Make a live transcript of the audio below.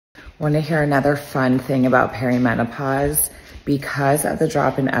Want to hear another fun thing about perimenopause? Because of the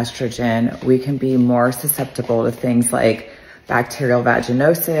drop in estrogen, we can be more susceptible to things like bacterial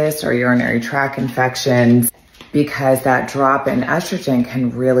vaginosis or urinary tract infections, because that drop in estrogen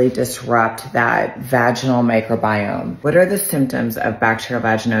can really disrupt that vaginal microbiome. What are the symptoms of bacterial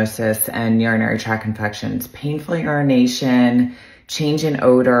vaginosis and urinary tract infections? Painful urination, change in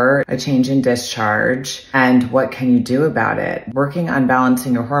odor, a change in discharge, and what can you do about it? Working on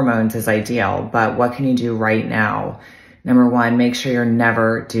balancing your hormones is ideal, but what can you do right now? Number one, make sure you're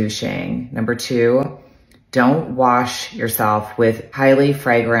never douching. Number two, don't wash yourself with highly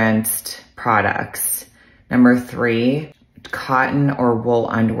fragranced products. Number three, cotton or wool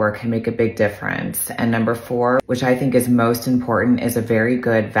underwear can make a big difference. And number four, which I think is most important, is a very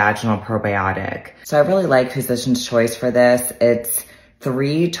good vaginal probiotic. So I really like Physician's Choice for this. It's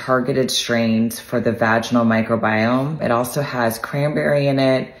 3 targeted strains for the vaginal microbiome. It also has cranberry in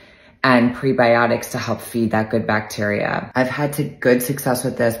it and prebiotics to help feed that good bacteria. I've had good success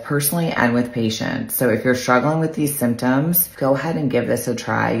with this personally and with patients. So if you're struggling with these symptoms, go ahead and give this a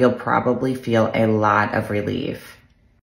try. You'll probably feel a lot of relief.